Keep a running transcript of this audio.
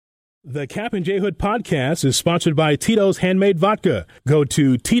The Cap and J Hood podcast is sponsored by Tito's Handmade Vodka. Go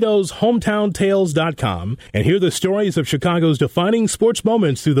to Tito'sHometownTales.com and hear the stories of Chicago's defining sports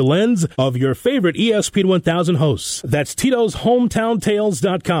moments through the lens of your favorite ESPN 1000 hosts. That's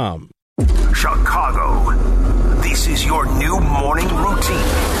Tito'sHometownTales.com. Chicago, this is your new morning routine.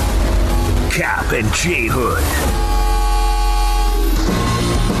 Cap and J Hood.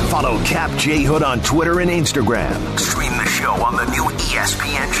 Follow Cap J Hood on Twitter and Instagram. Stream the show on the new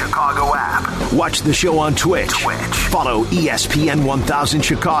ESPN Chicago app. Watch the show on Twitch. Follow ESPN 1000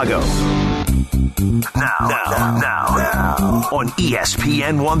 Chicago. Now, on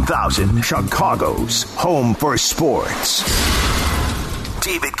ESPN 1000, Chicago's home for sports.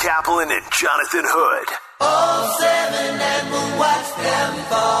 David Kaplan and Jonathan Hood. 07 and we'll watch them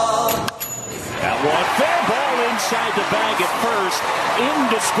fall. That one fair ball inside the bag at first.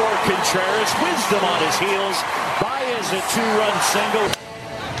 In to score Contreras. Wisdom on his heels. Baez a two-run single.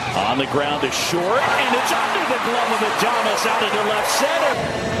 On the ground is short, and it's under the glove of Adames out into left center.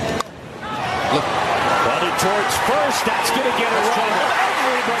 Running towards first. That's going to get a run.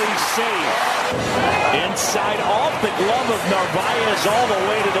 Everybody's safe. Inside off the glove of Narvaez all the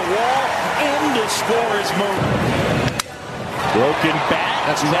way to the wall. In to score is Moon. Broken bat.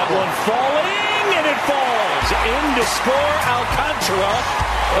 That's that one falling. And it falls. In to score Alcantara.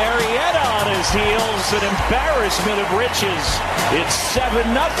 Arrieta on his heels. An embarrassment of riches. It's 7-0.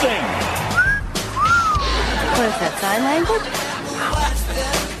 What is that, sign language?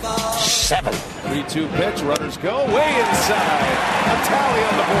 7. 3-2 pitch. Runners go way inside. A tally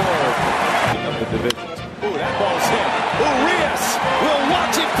on the board. Of the divisions. Ooh, that ball's hit. Urias will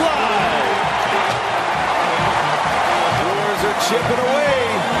watch it fly. Brewers are chipping away.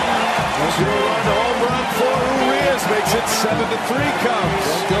 Two-run home run for Urias makes it 7-3 comes.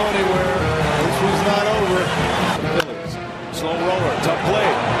 Don't go anywhere. This was not over. Phillies. Slow roller. Tough play.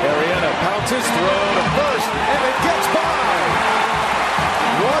 Arrieta pounces. Throw to first. And it gets by.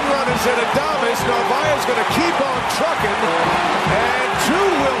 One run is in Adames. Narvaez going to keep on trucking. And two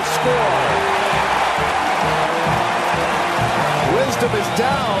will score. Wisdom is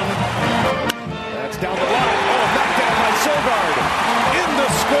down. That's down the line. Oh, knocked down by Sogard. In the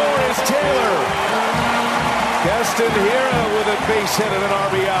score is Taylor. Gaston Hira with a base hit and an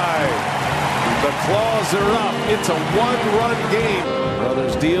RBI. The claws are up. It's a one-run game.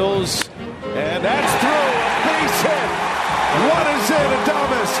 Brothers deals. And that's through. Base hit. One is in.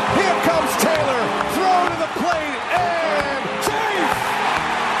 Adames. Here comes Taylor. Throw to the plate. And safe.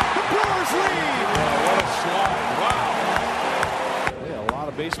 The Brewers lead. Oh, what a slide. Wow. Yeah, a lot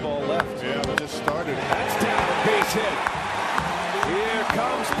of baseball left. Yeah, we just started. That's down. A base hit. Here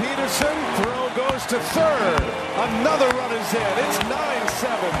comes Peterson. Throw goes to third. Another run is in. It's 9-7.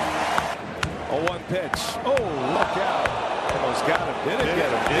 A one pitch. Oh, look out. Almost got him. Did it get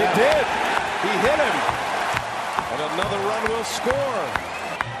him? Yeah. It did. He hit him. And another run will score.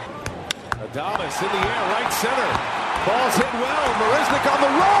 Adames in the air, right center. Ball's hit well. Marisnik on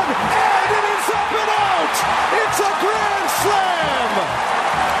the run. And it is up and out. It's a grand slam.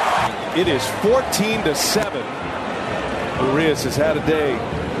 It is 14-7. Urias has had a day.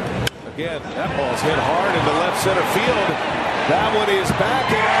 Again, that ball's hit hard into left center field. That one is back,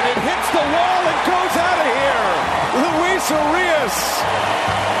 and it hits the wall and goes out of here. Luis Urias,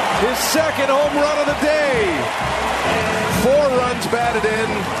 his second home run of the day. 4 runs batted in,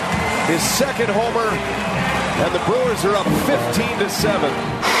 his second homer, and the Brewers are up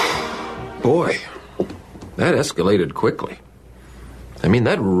 15-7. Boy, that escalated quickly. I mean,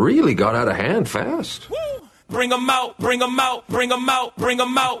 that really got out of hand fast. Woo! Bring 'em out, bring 'em out, bring 'em out, bring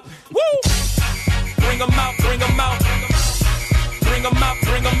 'em out. Woo! Bring 'em out, bring 'em out. Bring 'em out,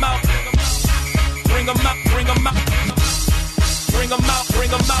 bring 'em out. Bring 'em out, bring 'em out. Bring 'em out,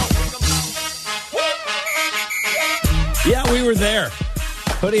 bring 'em out. Yeah, we were there.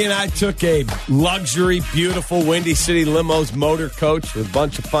 Hoodie and I took a luxury, beautiful Windy City Limos motor coach with a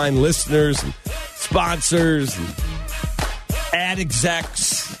bunch of fine listeners and sponsors and ad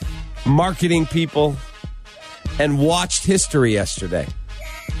execs, marketing people, and watched history yesterday.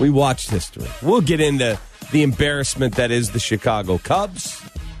 We watched history. We'll get into the embarrassment that is the Chicago Cubs.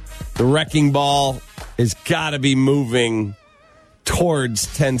 The wrecking ball has got to be moving towards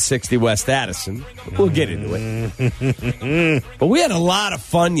 1060 West Addison. We'll get into it. But we had a lot of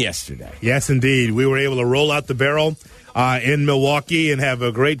fun yesterday. Yes, indeed. We were able to roll out the barrel in Milwaukee and have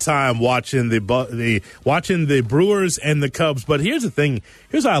a great time watching the Brewers and the Cubs. But here's the thing.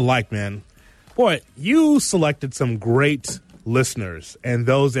 Here's what I like, man. Boy, you selected some great listeners and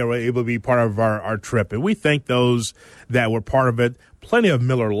those that were able to be part of our trip. And we thank those that were part of it. Plenty of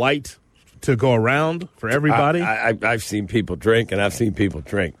Miller Lite, to go around for everybody. I've seen people drink, and I've seen people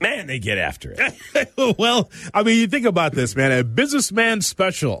drink. Man, they get after it. Well, I mean, you think about this, man. A businessman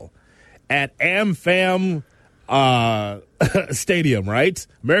special at AmFam Stadium, right?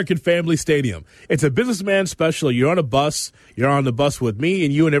 American Family Stadium. It's a businessman special. You're on a bus. You're on the bus with me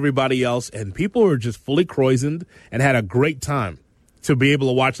and you and everybody else, and people were just fully croissant and had a great time to be able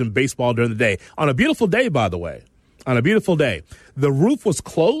to watch some baseball during the day. On a beautiful day, by the way. On a beautiful day. The roof was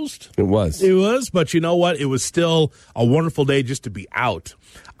closed. It was, but you know what? It was still a wonderful day just to be out.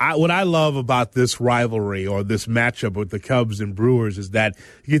 What I love about this rivalry or this matchup with the Cubs and Brewers is that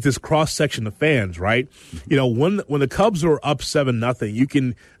you get this cross-section of fans, right? You know, when the Cubs were up 7-0, you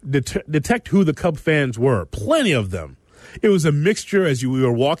can detect who the Cub fans were. Plenty of them. It was a mixture as we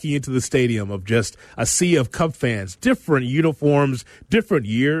were walking into the stadium of just a sea of Cub fans, different uniforms, different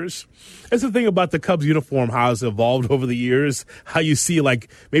years. That's the thing about the Cubs uniform, how it's evolved over the years, how you see like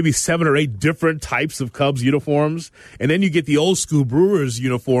maybe 7 or 8 different types of Cubs uniforms. And then you get the old school Brewers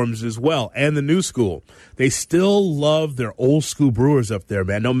uniforms as well, and the new school. They still love their old school Brewers up there,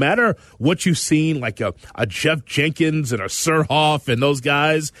 man. No matter what you've seen, like a Jeff Jenkins and a Surhoff and those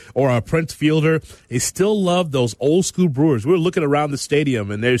guys, or a Prince Fielder, they still love those old school Brewers. We're looking around the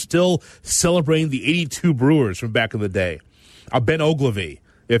stadium, and they're still celebrating the 82 Brewers from back in the day. Ben Ogilvy,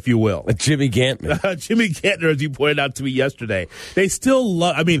 if you will. Jimmy Gantner. Jimmy Gantner, as you pointed out to me yesterday. They still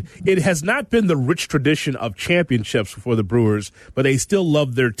love, I mean, it has not been the rich tradition of championships for the Brewers, but they still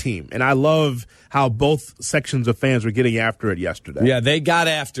love their team. And I love how both sections of fans were getting after it yesterday. Yeah, they got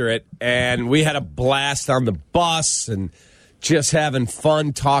after it, and we had a blast on the bus and just having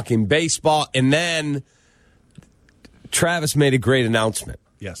fun talking baseball. And then Travis made a great announcement.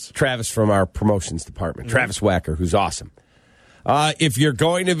 Yes. Travis from our promotions department. Mm-hmm. Travis Wacker, who's awesome. If you're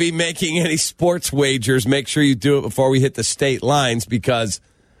going to be making any sports wagers, make sure you do it before we hit the state lines because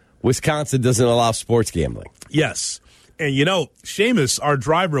Wisconsin doesn't allow sports gambling. Yes. And, you know, Seamus, our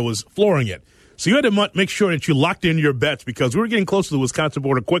driver, was flooring it. So you had to make sure that you locked in your bets because we were getting close to the Wisconsin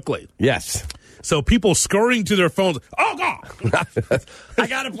border quickly. Yes. So people scurrying to their phones. Oh, God. I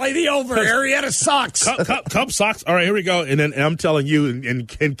got to play the over. Arietta sucks. Cub sucks. All right, here we go. And then I'm telling you,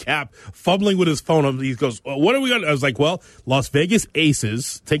 and Cap fumbling with his phone. He goes, well, what are we going to? I was like, well, Las Vegas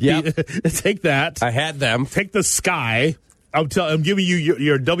Aces. Take that. I had them. Take the Sky. I'm giving you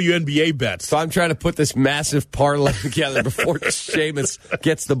your WNBA bets. So I'm trying to put this massive parlay together before Seamus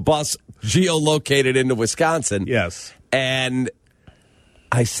gets the bus geolocated into Wisconsin. Yes. And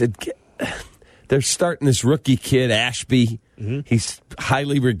I said, they're starting this rookie kid, Ashby. Mm-hmm. He's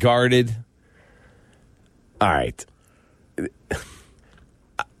highly regarded. All right.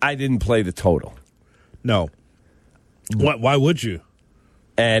 I didn't play the total. No. Why would you?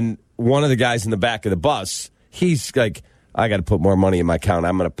 And one of the guys in the back of the bus, he's like, I got to put more money in my account.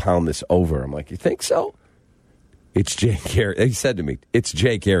 I'm going to pound this over. I'm like, you think so? It's Jake Arrieta. He said to me, it's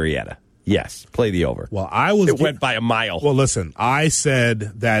Jake Arrieta. Yes, play the over. Well, it went by a mile. Well, listen, I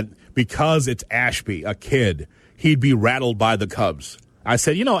said that because it's Ashby, a kid, he'd be rattled by the Cubs. I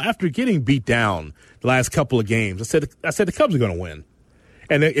said, you know, after getting beat down the last couple of games, I said the Cubs are going to win.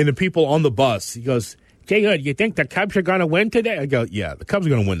 And the people on the bus, he goes, Jay Hood, you think the Cubs are going to win today? I go, yeah, the Cubs are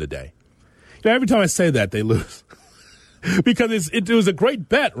going to win today. You know, every time I say that, they lose. Because it was a great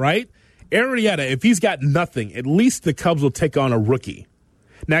bet, right? Arrieta, if he's got nothing, at least the Cubs will take on a rookie.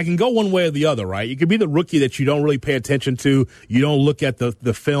 Now, it can go one way or the other, right? You could be the rookie that you don't really pay attention to. You don't look at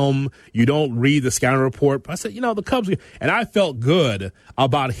the film. You don't read the scouting report. But I said, you know, the Cubs. And I felt good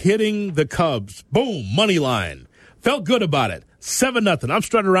about hitting the Cubs. Boom, money line. Felt good about it. 7-0. I'm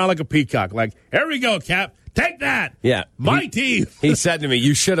strutting around like a peacock. Like, here we go, Cap. Take that. Yeah. My team. He said to me,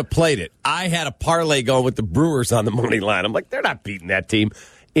 you should have played it. I had a parlay going with the Brewers on the money line. I'm like, they're not beating that team.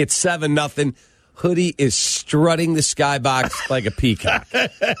 It's 7-0. Hoodie is strutting the skybox like a peacock.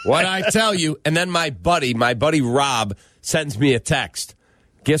 What I tell you, and then my buddy Rob sends me a text.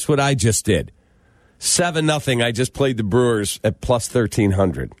 Guess what I just did? 7-0. I just played the Brewers at plus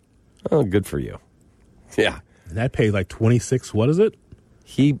 1,300. Oh, good for you. Yeah. And that paid like 26. What is it?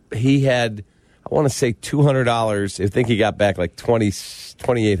 He had, I want to say $200. I think he got back like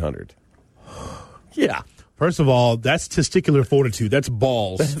 2,800. Yeah. First of all, that's testicular fortitude. That's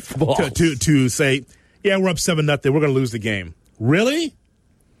balls. That's balls. To say, yeah, we're up 7-0. We're going to lose the game. Really?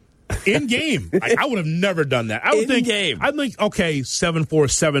 In game. I would have never done that. I would think, okay, 7-4,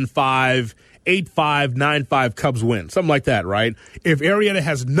 7-5, 8-5, 9-5, Cubs win. Something like that, right? If Arrieta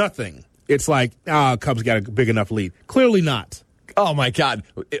has nothing, it's like, Cubs got a big enough lead. Clearly not. Oh, my God.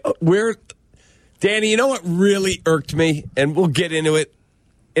 Danny, you know what really irked me? And we'll get into it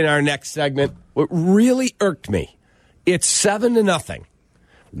in our next segment. What really irked me, it's 7-0.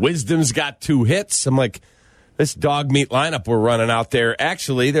 Wisdom's got 2 hits. I'm like, this dog meat lineup we're running out there,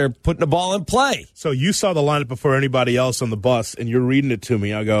 actually, they're putting the ball in play. So you saw the lineup before anybody else on the bus, and you're reading it to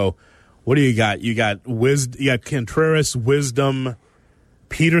me. I go, what do you got? You got Contreras, Wisdom,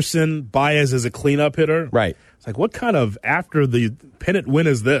 Peterson, Baez as a cleanup hitter. Right. It's like, what kind of, after the pennant win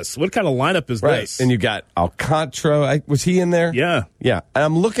is this? What kind of lineup is this? And you got Alcantara. Was he in there? Yeah. Yeah. And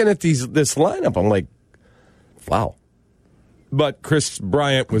I'm looking at this lineup. I'm like, wow. But Chris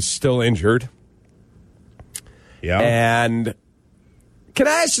Bryant was still injured. Yeah. And can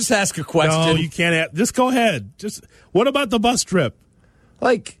I just ask a question? No, you can't. Just go ahead. Just what about the bus trip?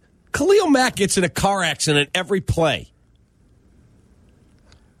 Like, Khalil Mack gets in a car accident every play.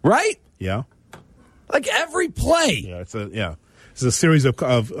 Right? Yeah. Like every play. Yeah, it's a series of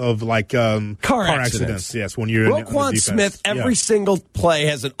car accidents. Yes, when you're Roquan Smith, every single play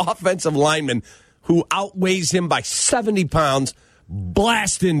has an offensive lineman who outweighs him by 70 pounds,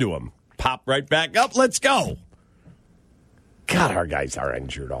 blast into him, pop right back up, let's go. God, our guys are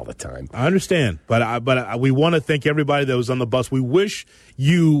injured all the time. I understand, but we want to thank everybody that was on the bus. We wish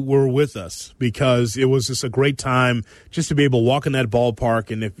you were with us because it was just a great time just to be able to walk in that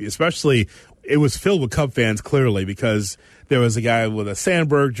ballpark, and especially it was filled with Cub fans, clearly, because there was a guy with a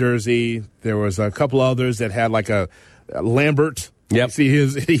Sandberg jersey. There was a couple others that had like a Lambert. Yep.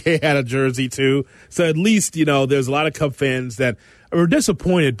 He had a jersey, too. So at least, there's a lot of Cub fans that were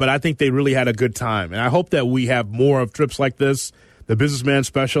disappointed, but I think they really had a good time. And I hope that we have more of trips like this, the Businessman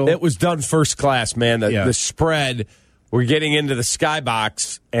Special. It was done first class, man. The spread, we're getting into the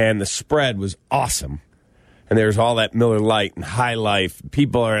skybox, and the spread was awesome. And there's all that Miller Lite and High Life.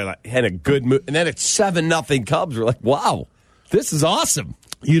 People are had a good mood. And then it's 7-0 Cubs. We're like, wow, this is awesome.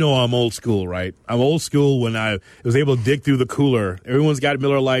 I'm old school, right? I'm old school when I was able to dig through the cooler. Everyone's got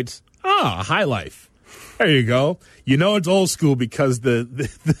Miller Lites. High Life. There you go. It's old school because the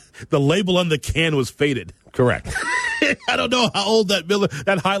label on the can was faded. Correct. I don't know how old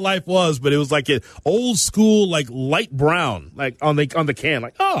that High Life was, but it was like an old school, like light brown, like on the can.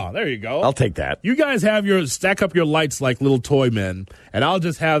 Like, there you go. I'll take that. You guys have stack up your lights like little toy men, and I'll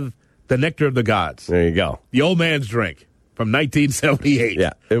just have the nectar of the gods. There you go. The old man's drink from 1978.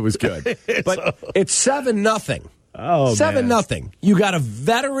 Yeah, it was good. But it's 7-0. Oh, 7-0. You got a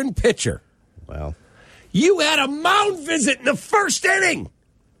veteran pitcher. Well, you had a mound visit in the first inning.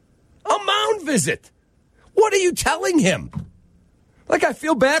 A mound visit. What are you telling him? Like, I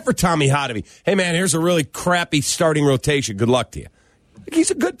feel bad for Tommy Hotovy. Hey, man, here's a really crappy starting rotation. Good luck to you. Like,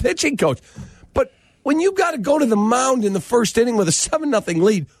 he's a good pitching coach. But when you got to go to the mound in the first inning with a 7-0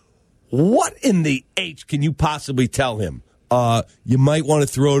 lead, what in the H can you possibly tell him? You might want to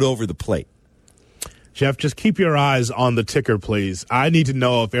throw it over the plate. Jeff, just keep your eyes on the ticker, please. I need to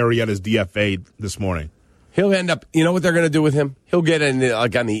know if Arrieta's DFA'd this morning. He'll end up, you know what they're going to do with him? He'll get on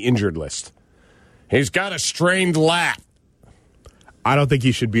the injured list. He's got a strained lat. I don't think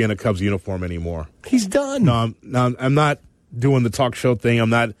he should be in a Cubs uniform anymore. He's done. No, I'm not doing the talk show thing.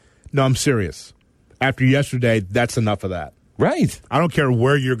 I'm serious. After yesterday, that's enough of that. Right. I don't care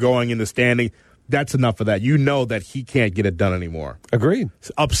where you're going in the standing. That's enough of that. You know that he can't get it done anymore. Agreed.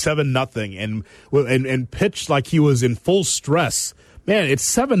 Up 7-0 and pitched like he was in full stress. Man, it's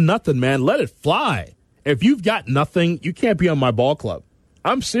 7-0, man. Let it fly. If you've got nothing, you can't be on my ball club.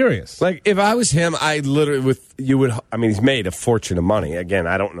 I'm serious. Like, if I was him, I literally he's made a fortune of money. Again,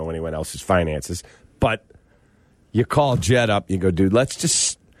 I don't know anyone else's finances, but you call Jed up, you go, dude,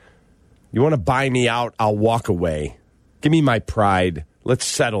 you want to buy me out? I'll walk away. Give me my pride. Let's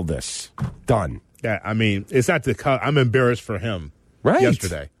settle this. Done. Yeah, it's not I'm embarrassed for him. Right.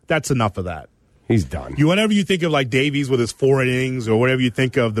 Yesterday. That's enough of that. He's done. Whatever you think of like Davies with his 4 innings or whatever you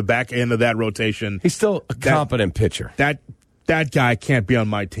think of the back end of that rotation. He's still a competent pitcher. That guy can't be on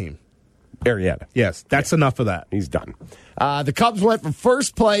my team. Arrieta. Yes, that's enough of that. He's done. The Cubs went from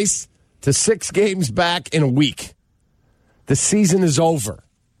first place to 6 games back in a week. The season is over.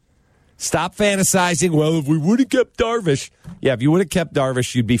 Stop fantasizing. Well, if we would have kept Darvish. Yeah, if you would have kept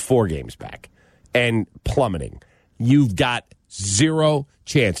Darvish, you'd be 4 games back and plummeting. You've got 0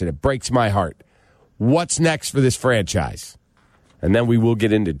 chance, and it breaks my heart. What's next for this franchise? And then we will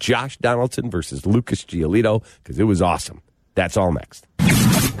get into Josh Donaldson versus Lucas Giolito because it was awesome. That's all next.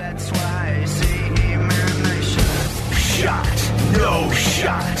 That's why I say Shot, no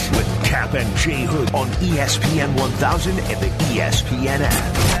shot with Cap and J Hood on ESPN 1000 and the ESPN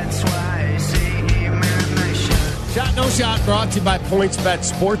app. That's why I say Shot, no shot, brought to you by PointsBet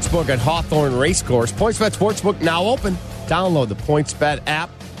Sportsbook at Hawthorne Racecourse. PointsBet Sportsbook now open. Download the PointsBet app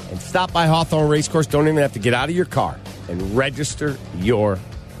and stop by Hawthorne Racecourse. Don't even have to get out of your car and register your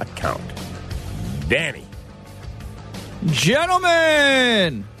account. Danny.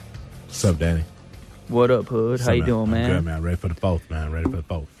 Gentlemen! What's up, Danny? What up, Hood? How you doing, man? I'm good, man. Ready for the 4th, man. Ready for the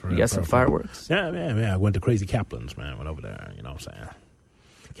 4th. You got some fireworks? Yeah, man. I went to Crazy Kaplan's, man. Went over there, you know what I'm saying?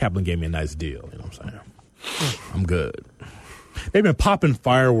 Kaplan gave me a nice deal, you know what I'm saying? I'm good. They've been popping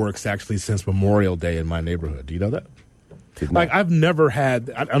fireworks, actually, since Memorial Day in my neighborhood. Do you know that? Like, I've never had,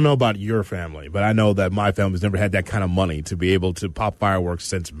 I don't know about your family, but I know that my family's never had that kind of money to be able to pop fireworks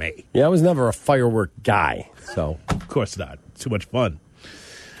since May. Yeah, I was never a firework guy, so. Of course not. Too much fun.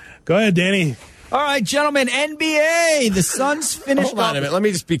 Go ahead, Danny. All right, gentlemen, NBA. The Suns finished Hold on a minute. Let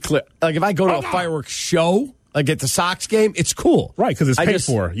me just be clear. Like, if I go to a fireworks show, like at the Sox game, it's cool. Right, because it's paid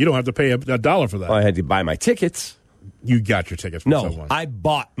for. You don't have to pay a dollar for that. Well, I had to buy my tickets. You got your tickets from someone. I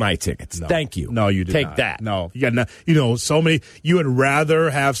bought my tickets. No. Thank you. No, you did Take not. that. No, you got no, you know, so many. You would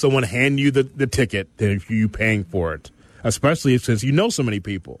rather have someone hand you the ticket than you paying for it, especially since you know so many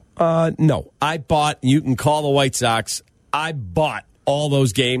people. No, I bought. You can call the White Sox. I bought all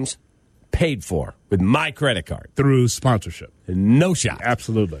those games, paid for with my credit card through sponsorship. No shot.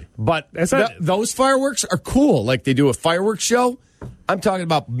 Absolutely. But those fireworks are cool. Like they do a fireworks show. I'm talking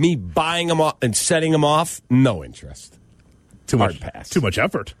about me buying them off and setting them off. No interest. Too Hard much pass. Too much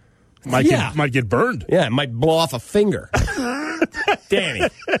effort. Might get burned. Yeah, it might blow off a finger. Danny.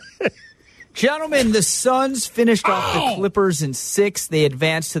 Gentlemen, the Suns finished off the Clippers in 6. They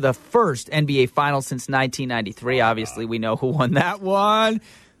advanced to the first NBA Finals since 1993. Obviously, we know who won that one.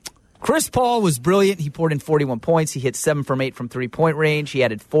 Chris Paul was brilliant. He poured in 41 points. He hit 7 from 8 from three-point range. He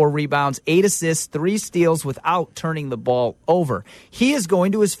added 4 rebounds, 8 assists, 3 steals without turning the ball over. He is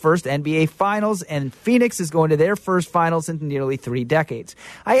going to his first NBA Finals, and Phoenix is going to their first Finals in nearly 3 decades.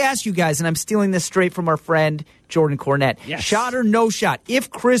 I ask you guys, and I'm stealing this straight from our friend Jordan Cornette, shot or no shot, if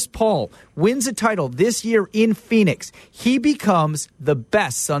Chris Paul wins a title this year in Phoenix, he becomes the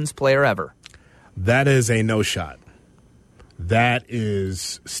best Suns player ever. That is a no shot. That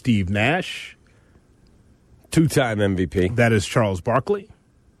is Steve Nash. 2-time MVP. That is Charles Barkley.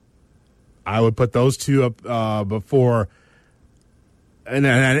 I would put those two up before. And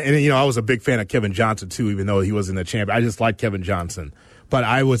you know, I was a big fan of Kevin Johnson, too, even though he wasn't a champion. I just like Kevin Johnson. But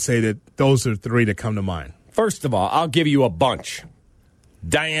I would say that those are 3 that come to mind. First of all, I'll give you a bunch.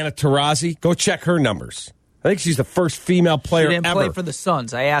 Diana Taurasi, go check her numbers. I think she's the first female player ever. She didn't play for the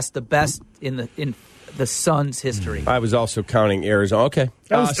Suns. I asked the best in the Suns' history. I was also counting Arizona. Okay.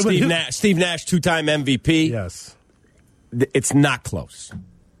 Steve Nash, 2-time MVP. Yes. It's not close.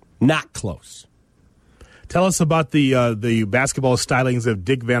 Not close. Tell us about the basketball stylings of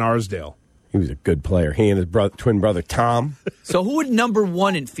Dick Van Arsdale. He was a good player. He and his twin brother, Tom. So who would number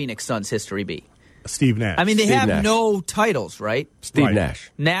 1 in Phoenix Suns history be? Steve Nash. I mean, they Steve have Nash. no titles, right? Steve Nash.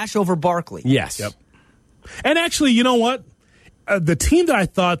 Nash over Barkley. Yes. Yep. And actually, you know what? The team that I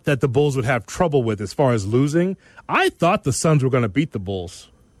thought that the Bulls would have trouble with as far as losing, I thought the Suns were going to beat the Bulls.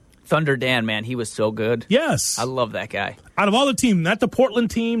 Thunder Dan, man, he was so good. Yes. I love that guy. Out of all the teams, not the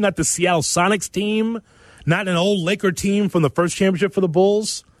Portland team, not the Seattle Sonics team, not an old Laker team from the first championship for the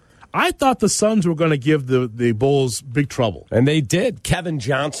Bulls, I thought the Suns were going to give the Bulls big trouble. And they did. Kevin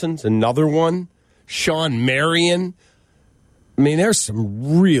Johnson's another one. Sean Marion. I mean, there's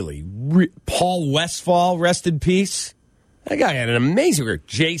some really Paul Westphal, rest in peace. That guy had an amazing career.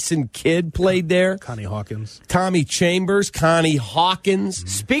 Jason Kidd played there. Connie Hawkins. Tommy Chambers, Connie Hawkins.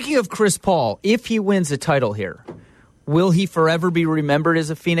 Speaking of Chris Paul, if he wins a title here, will he forever be remembered as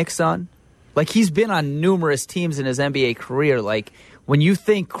a Phoenix Sun? Like, he's been on numerous teams in his NBA career. Like, when you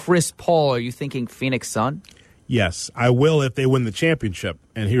think Chris Paul, are you thinking Phoenix Sun? Yes, I will if they win the championship,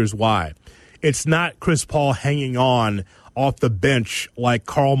 and here's why. It's not Chris Paul hanging on off the bench like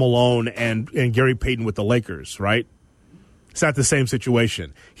Karl Malone and Gary Payton with the Lakers, right? It's not the same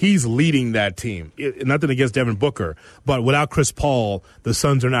situation. He's leading that team. Nothing against Devin Booker, but without Chris Paul, the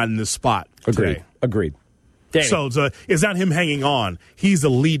Suns are not in this spot today. Agreed. Danny. So it's not him hanging on. He's the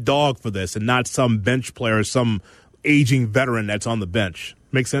lead dog for this and not some bench player, some aging veteran that's on the bench.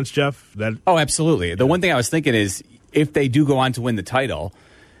 Make sense, Jeff? Oh, absolutely. The one thing I was thinking is if they do go on to win the title,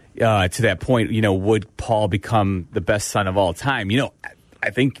 to that point, you know, would Paul become the best Sun of all time? You know,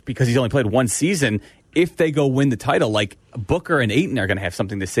 I think because he's only played one season, if they go win the title, like Booker and Ayton are going to have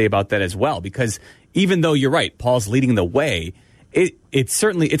something to say about that as well. Because even though you're right, Paul's leading the way, it's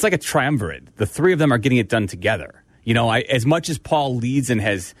like a triumvirate. The 3 of them are getting it done together. You know, as much as Paul leads and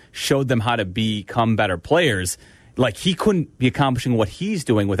has showed them how to become better players, like he couldn't be accomplishing what he's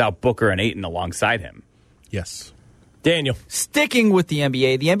doing without Booker and Ayton alongside him. Yes. Daniel. Sticking with the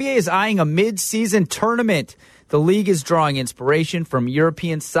NBA is eyeing a mid-season tournament. The league is drawing inspiration from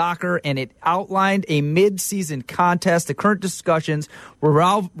European soccer, and it outlined a mid-season contest. The current discussions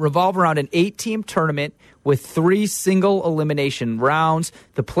revolve around an 8-team tournament with 3 single elimination rounds.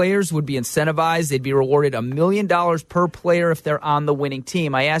 The players would be incentivized. They'd be rewarded $1 million per player if they're on the winning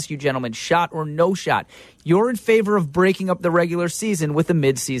team. I ask you, gentlemen, shot or no shot? You're in favor of breaking up the regular season with a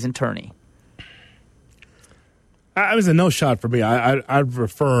mid-season tourney. I was a no shot for me. I'd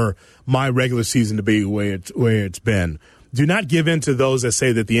prefer my regular season to be where it's been. Do not give in to those that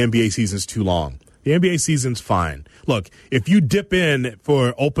say that the NBA season's too long. The NBA season's fine. Look, if you dip in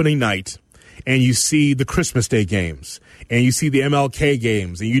for opening night and you see the Christmas Day games and you see the MLK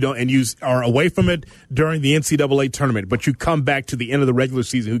games and you are away from it during the NCAA tournament, but you come back to the end of the regular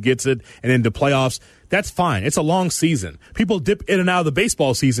season, who gets it, and into playoffs, that's fine. It's a long season. People dip in and out of the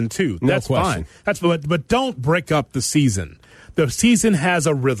baseball season too. That's fine. But don't break up the season. The season has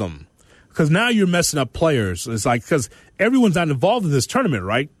a rhythm, because now you're messing up players. It's like, because everyone's not involved in this tournament,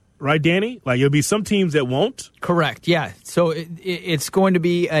 right? Right, Danny? Like, there'll be some teams that won't? Correct, yeah. So it's going to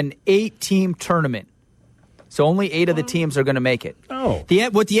be an 8-team tournament. So only 8 of the teams are going to make it. Oh.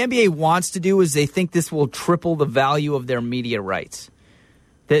 What the NBA wants to do is they think this will triple the value of their media rights.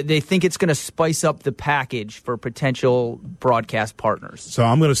 They think it's going to spice up the package for potential broadcast partners. So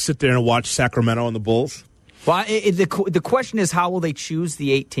I'm going to sit there and watch Sacramento and the Bulls? Well, the question is, how will they choose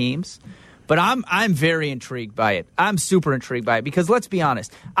the 8 teams? But I'm very intrigued by it. I'm super intrigued by it because, let's be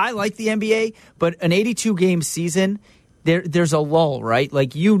honest, I like the NBA, but an 82-game season, there's a lull, right?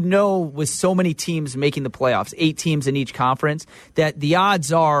 Like, with so many teams making the playoffs, 8 teams in each conference, that the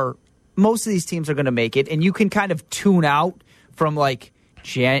odds are most of these teams are going to make it, and you can kind of tune out from, like,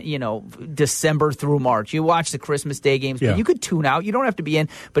 December through March. You watch the Christmas Day games, but you could tune out. You don't have to be in.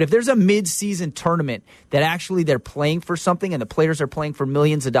 But if there's a mid-season tournament that actually they're playing for something and the players are playing for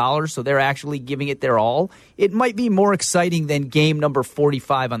millions of dollars, so they're actually giving it their all, it might be more exciting than game number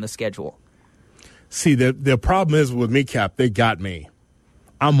 45 on the schedule. See, the problem is with me, Cap, they got me.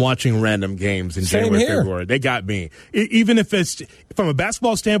 I'm watching random games in January, February. They got me. Even if it's from a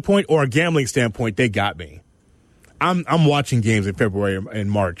basketball standpoint or a gambling standpoint, they got me. I'm watching games in February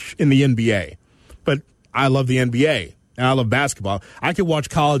and March in the NBA, but I love the NBA and I love basketball. I could watch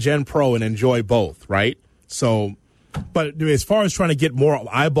college and pro and enjoy both, right? So, but as far as trying to get more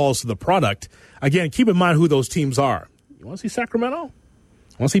eyeballs to the product, again, keep in mind who those teams are. You want to see Sacramento? Want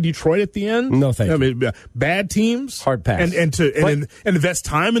to see Detroit at the end? No, thank you. Bad teams, hard pass, and invest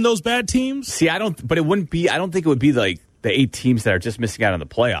time in those bad teams. See, I don't think it would be like the 8 teams that are just missing out on the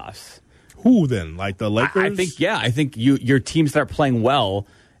playoffs. Who then? Like the Lakers? I think your teams that are playing well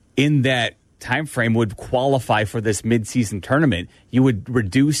in that time frame would qualify for this midseason tournament. You would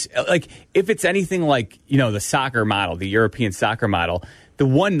reduce, like, if it's anything like, the soccer model, the European soccer model, the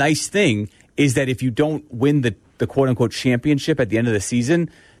one nice thing is that if you don't win the quote unquote championship at the end of the season,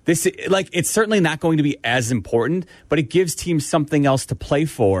 it's certainly not going to be as important, but it gives teams something else to play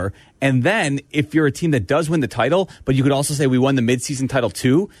for. And then if you're a team that does win the title, but you could also say we won the midseason title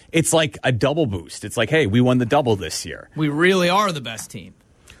too, it's like a double boost. It's like, hey, we won the double this year. We really are the best team.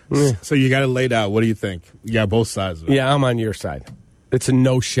 So you got it laid out. What do you think? You got both sides of it. Yeah, I'm on your side. It's a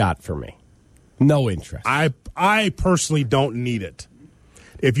no shot for me. No interest. I personally don't need it.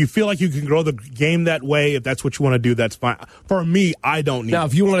 If you feel like you can grow the game that way, if that's what you want to do, that's fine. For me, I don't need it. Now,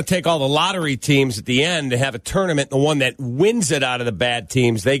 if you want to take all the lottery teams at the end and have a tournament, the one that wins it out of the bad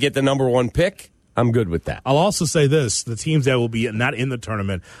teams, they get the number 1 pick, I'm good with that. I'll also say this. The teams that will be not in the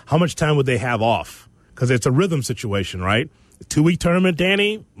tournament, how much time would they have off? Because it's a rhythm situation, right? A 2-week tournament,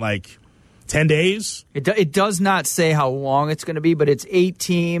 Danny? Like 10 days? It does not say how long it's going to be, but it's 8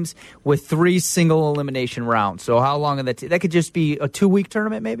 teams with 3 single elimination rounds. So how long of that? That could just be a 2-week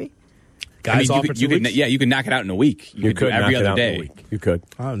tournament, maybe. Guys, you could knock it out in a week. You could every other day. You could.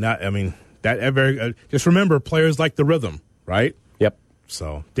 Just remember, players like the rhythm, right? Yep.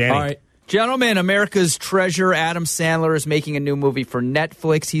 So, Danny. All right. Gentlemen, America's treasure, Adam Sandler, is making a new movie for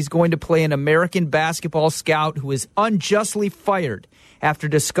Netflix. He's going to play an American basketball scout who is unjustly fired after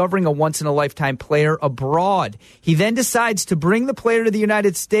discovering a once-in-a-lifetime player abroad. He then decides to bring the player to the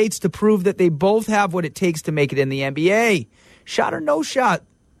United States to prove that they both have what it takes to make it in the NBA. Shot or no shot?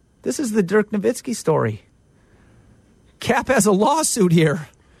 This is the Dirk Nowitzki story. Cap has a lawsuit here.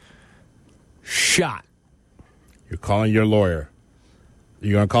 Shot. You're calling your lawyer.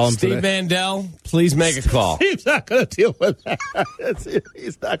 You going to call him Steve today? Mandel, please make a call. He's not going to deal with that.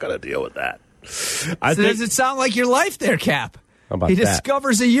 He's not going to deal with that. Does it sound like your life there, Cap? How about he that?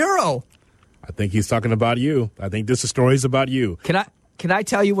 Discovers a Euro. I think he's talking about you. I think this story is about you. Can I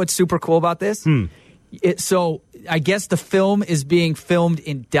tell you what's super cool about this? So I guess the film is being filmed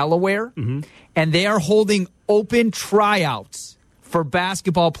in Delaware, and they are holding open tryouts for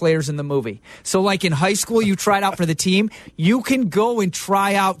basketball players in the movie. So like in high school, you tried out for the team. You can go and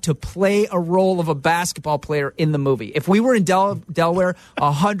try out to play a role of a basketball player in the movie. If we were in Delaware,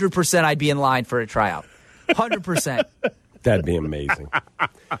 100% I'd be in line for a tryout. 100%. That'd be amazing.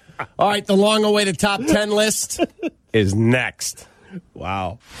 All right, the long-awaited top 10 list is next.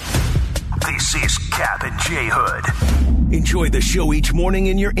 Wow. This is Cap and J Hood. Enjoy the show each morning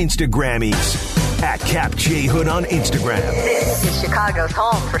in your Instagrammies. At Cap J Hood on Instagram. This is Chicago's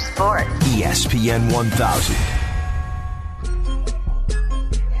home for sports. ESPN 1000.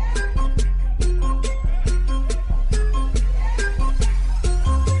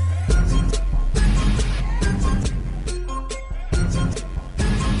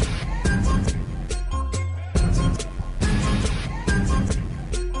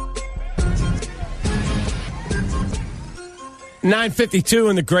 .952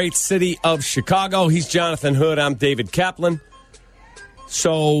 in the great city of Chicago. He's Jonathan Hood. I'm David Kaplan.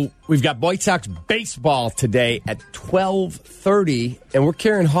 So we've got White Sox baseball today at 12:30, and we're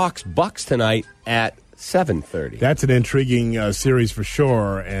carrying Hawks Bucks tonight at 7:30. That's an intriguing series for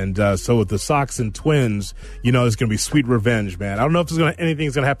sure. And so with the Sox and Twins, you know, it's going to be sweet revenge, man. I don't know if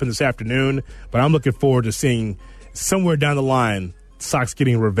anything's going to happen this afternoon, but I'm looking forward to seeing somewhere down the line Sox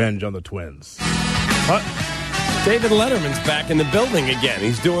getting revenge on the Twins. David Letterman's back in the building again.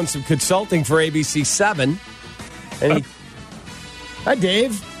 He's doing some consulting for ABC 7. And hi,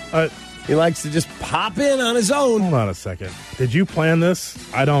 Dave. He likes to just pop in on his own. Hold on a second. Did you plan this?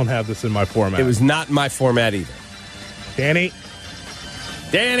 I don't have this in my format. It was not in my format either. Danny.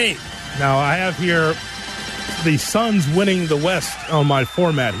 Now, I have here the Suns winning the West on my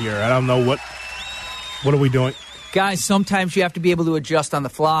format here. I don't know what are we doing? Guys, sometimes you have to be able to adjust on the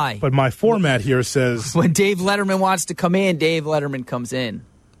fly. But my format here says... When Dave Letterman wants to come in, Dave Letterman comes in.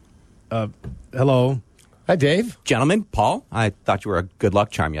 Hello. Hi, Dave. Gentlemen, Paul, I thought you were a good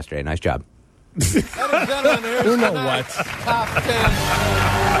luck charm yesterday. Nice job. You know what? Top 10.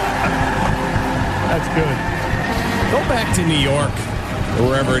 That's good. Go back to New York, or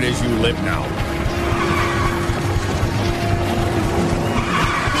wherever it is you live now.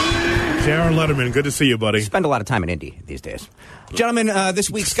 J.R. Letterman, good to see you, buddy. Spend a lot of time in Indy these days. Gentlemen, this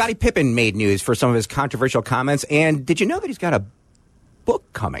week, Scottie Pippen made news for some of his controversial comments. And did you know that he's got a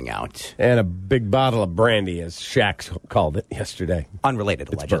book coming out? And a big bottle of brandy, as Shaq called it yesterday.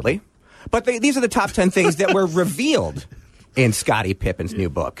 Unrelated, allegedly. But these are the top 10 things that were revealed in Scottie Pippen's new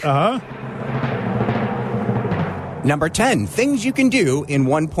book. Number 10, things you can do in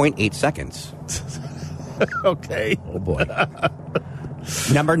 1.8 seconds. Okay. Oh, boy.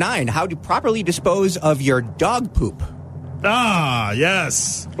 Number 9, how to properly dispose of your dog poop. Ah,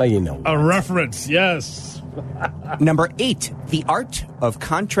 yes. Well, you know. A reference, yes. Number 8, the art of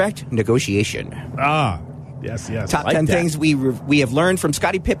contract negotiation. Ah, yes. Top 10 things we have learned from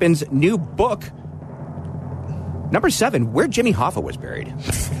Scottie Pippen's new book. Number 7, where Jimmy Hoffa was buried.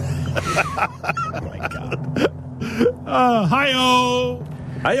 Oh, my God.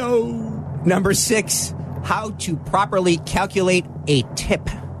 Hi-yo. Number 6, how to properly calculate a tip.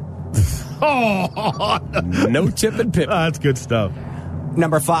 No tip and Pippen. That's good stuff.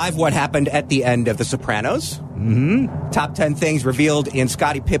 Number 5, what happened at the end of The Sopranos. Mm-hmm. Top 10 things revealed in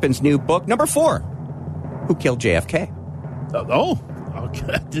Scottie Pippen's new book. Number 4, who killed JFK. Oh,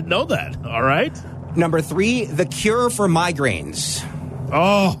 okay. I didn't know that. All right. Number 3, the cure for migraines.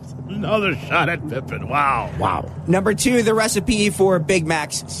 Oh, another shot at Pippen. Wow. Number 2, the recipe for Big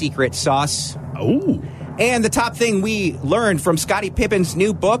Mac's secret sauce. Oh. And the top thing we learned from Scottie Pippen's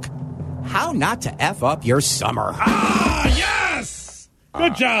new book, how not to F up your summer. Ah, yes!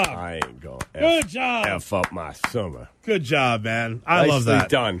 Good job. I ain't going to Good job. F up my summer. Good job, man. I love that.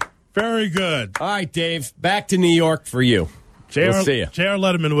 Done. Very good. All right, Dave, back to New York for you. We'll see you. J.R.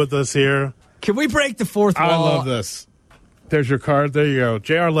 Letterman with us here. Can we break the fourth wall? I love this. There's your card. There you go.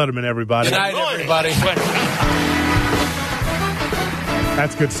 J.R. Letterman, everybody. Good night, everybody.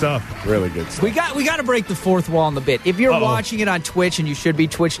 That's good stuff. Really good stuff. We got to break the fourth wall in the bit. If you're watching it on Twitch, and you should be,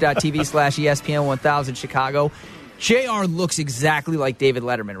 twitch.tv/ESPN 1000 Chicago, JR looks exactly like David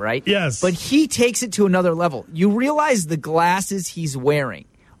Letterman, right? Yes. But he takes it to another level. You realize the glasses he's wearing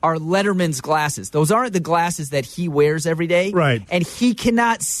are Letterman's glasses. Those aren't the glasses that he wears every day. Right. And he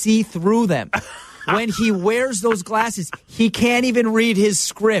cannot see through them. When he wears those glasses, he can't even read his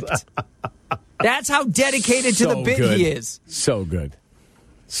script. That's how dedicated to the bit he is. So good.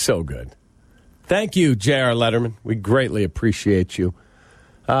 So good. Thank you, J.R. Letterman. We greatly appreciate you.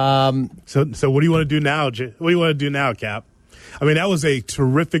 So what do you want to do now? What do you want to do now, Cap? I mean, that was a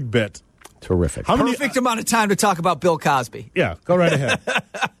terrific bit. Terrific. Perfect amount of time to talk about Bill Cosby. Yeah, go right ahead.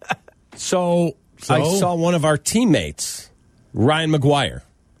 So I saw one of our teammates Ryan McGuire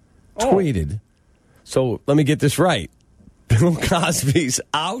tweeted. So let me get this right. Bill Cosby's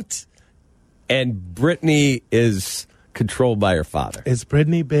out, and Britney is controlled by her father. It's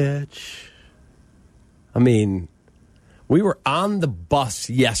Britney, bitch. I mean, we were on the bus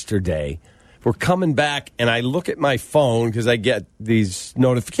yesterday. We're coming back, and I look at my phone because I get these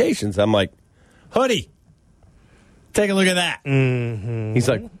notifications. I'm like, Hoodie, take a look at that. Mm-hmm. He's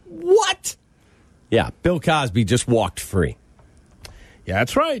like, what? Yeah, Bill Cosby just walked free. Yeah,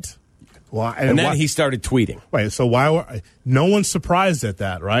 that's right. Well, and then he started tweeting. Wait, so why were no one's surprised at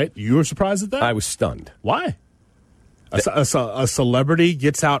that, right? You were surprised at that? I was stunned. Why? A celebrity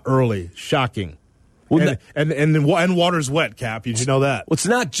gets out early. Shocking. Well, and water's wet, Cap. Did you know that? Well, it's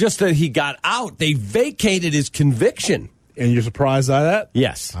not just that he got out. They vacated his conviction. And you're surprised by that?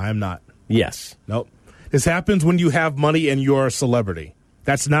 Yes. I'm not. Yes. Nope. This happens when you have money and you're a celebrity.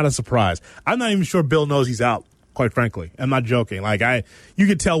 That's not a surprise. I'm not even sure Bill knows he's out, quite frankly. I'm not joking. You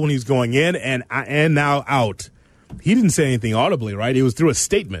could tell when he's going in and now out. He didn't say anything audibly, right? It was through a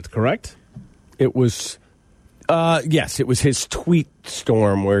statement, correct? It was, yes, it was his tweet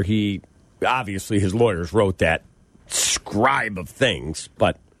storm where he, obviously his lawyers wrote that scribe of things,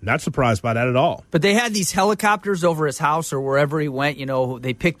 but not surprised by that at all. But they had these helicopters over his house or wherever he went. You know,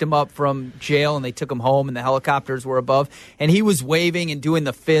 they picked him up from jail and they took him home, and the helicopters were above. And he was waving and doing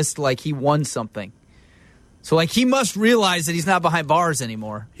the fist like he won something. So, he must realize that he's not behind bars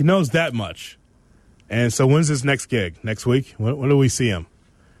anymore. He knows that much. And so when's his next gig? Next week? When do we see him?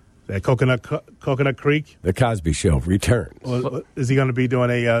 At Coconut Creek? The Cosby Show returns. Well, is he going to be doing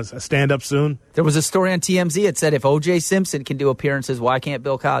a stand-up soon? There was a story on TMZ. It said if O.J. Simpson can do appearances, why can't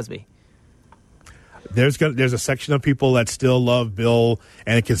Bill Cosby? There's a section of people that still love Bill,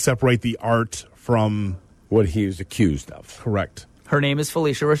 and it can separate the art from what he was accused of. Correct. Her name is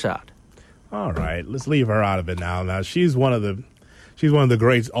Felicia Rashad. All right, let's leave her out of it now. Now she's one of the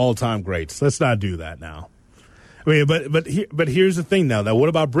greats, all-time greats. Let's not do that now. I mean, but here's the thing now. That what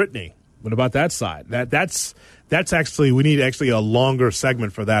about Britney? What about that side? That's actually, we need a longer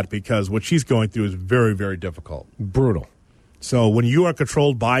segment for that, because what she's going through is very, very difficult, brutal. So when you are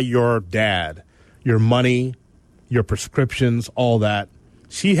controlled by your dad, your money, your prescriptions, all that,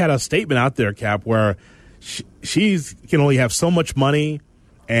 she had a statement out there, Cap, where she can only have so much money,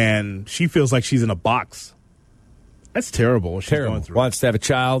 and she feels like she's in a box. That's terrible. What she's going through. Wants to have a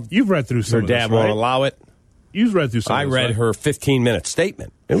child. You've read through some her of this, dad won't right? allow it. You've read through some I of this, read right? her 15-minute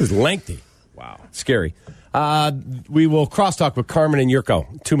statement. It was lengthy. Wow. Scary. We will crosstalk with Carmen and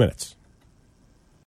Yurko. 2 minutes.